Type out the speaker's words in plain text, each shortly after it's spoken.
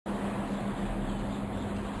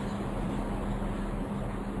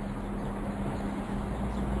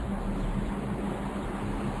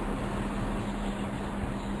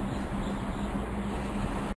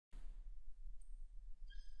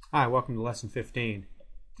Hi, welcome to Lesson 15.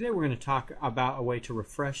 Today we're going to talk about a way to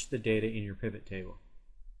refresh the data in your pivot table.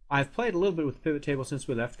 I've played a little bit with the pivot table since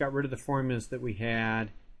we left, got rid of the formulas that we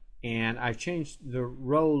had, and I've changed the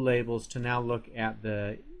row labels to now look at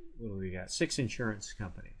the, what do we got, 6 insurance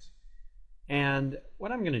companies. And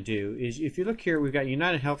what I'm going to do is, if you look here, we've got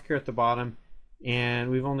United Healthcare at the bottom,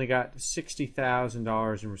 and we've only got $60,000 in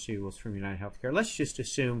receivables from United Healthcare. Let's just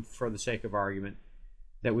assume, for the sake of argument,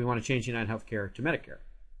 that we want to change United Healthcare to Medicare.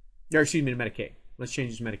 Or excuse me, to Medicaid. Let's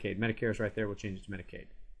change it to Medicaid. Medicare is right there. We'll change it to Medicaid.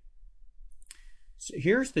 So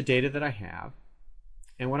here's the data that I have.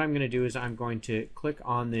 And what I'm going to do is I'm going to click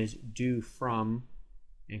on this Do From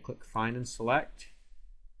and click Find and Select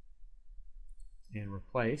and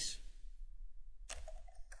replace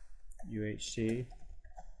UHC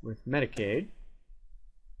with Medicaid.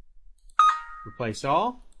 Replace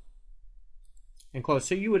all and close.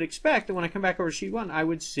 So you would expect that when I come back over to Sheet 1, I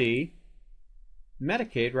would see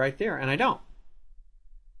Medicaid right there, and I don't.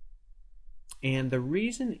 And the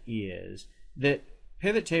reason is that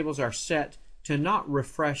pivot tables are set to not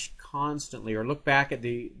refresh constantly or look back at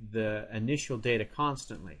the initial data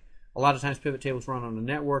constantly. A lot of times pivot tables run on a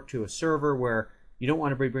network to a server where you don't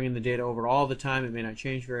want to be bringing the data over all the time. It may not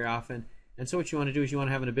change very often. And so what you want to do is you want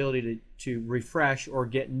to have an ability to refresh or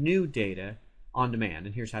get new data on demand.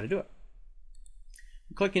 And here's how to do it.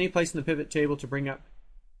 Click any place in the pivot table to bring up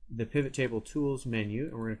the Pivot Table Tools menu,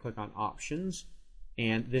 and we're going to click on Options.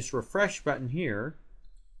 And this refresh button here,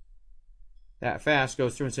 that fast,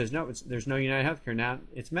 goes through and says, no, there's no United Healthcare. Now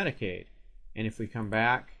it's Medicaid. And if we come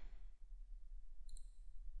back,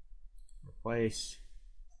 replace,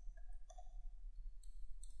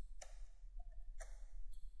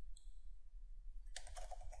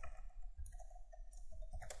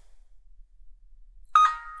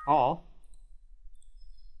 all,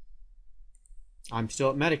 I'm still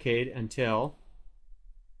at Medicaid until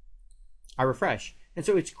I refresh. And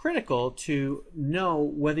so it's critical to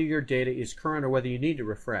know whether your data is current or whether you need to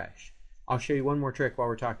refresh. I'll show you one more trick while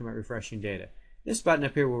we're talking about refreshing data. This button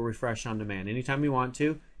up here will refresh on demand. Anytime you want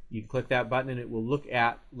to, you can click that button and it will look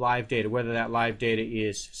at live data, whether that live data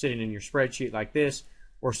is sitting in your spreadsheet like this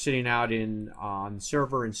or sitting out on the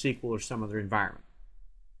server in SQL or some other environment.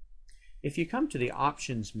 If you come to the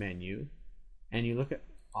Options menu and you look at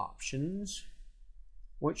Options,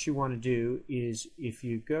 what you want to do is, if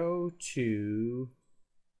you go to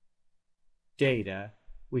Data,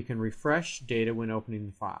 we can refresh data when opening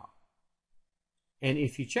the file. And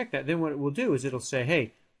if you check that, then what it will do is it'll say,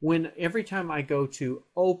 hey, every time I go to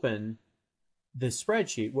open the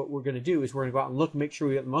spreadsheet, what we're going to do is we're going to go out and look, make sure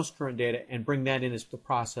we get the most current data, and bring that in as the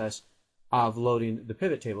process of loading the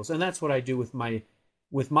pivot tables. And that's what I do with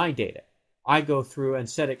my data. I go through and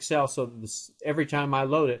set Excel so that every time I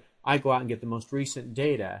load it, I go out and get the most recent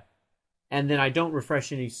data, and then I don't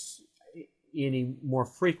refresh any more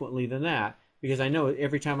frequently than that, because I know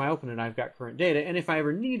every time I open it, I've got current data, and if I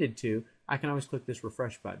ever needed to, I can always click this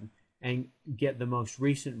refresh button and get the most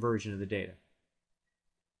recent version of the data.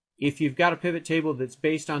 If you've got a pivot table that's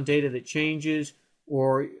based on data that changes,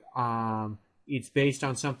 or it's based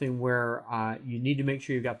on something where you need to make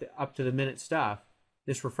sure you've got the up-to-the-minute stuff,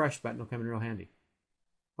 this refresh button will come in real handy.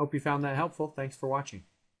 Hope you found that helpful. Thanks for watching.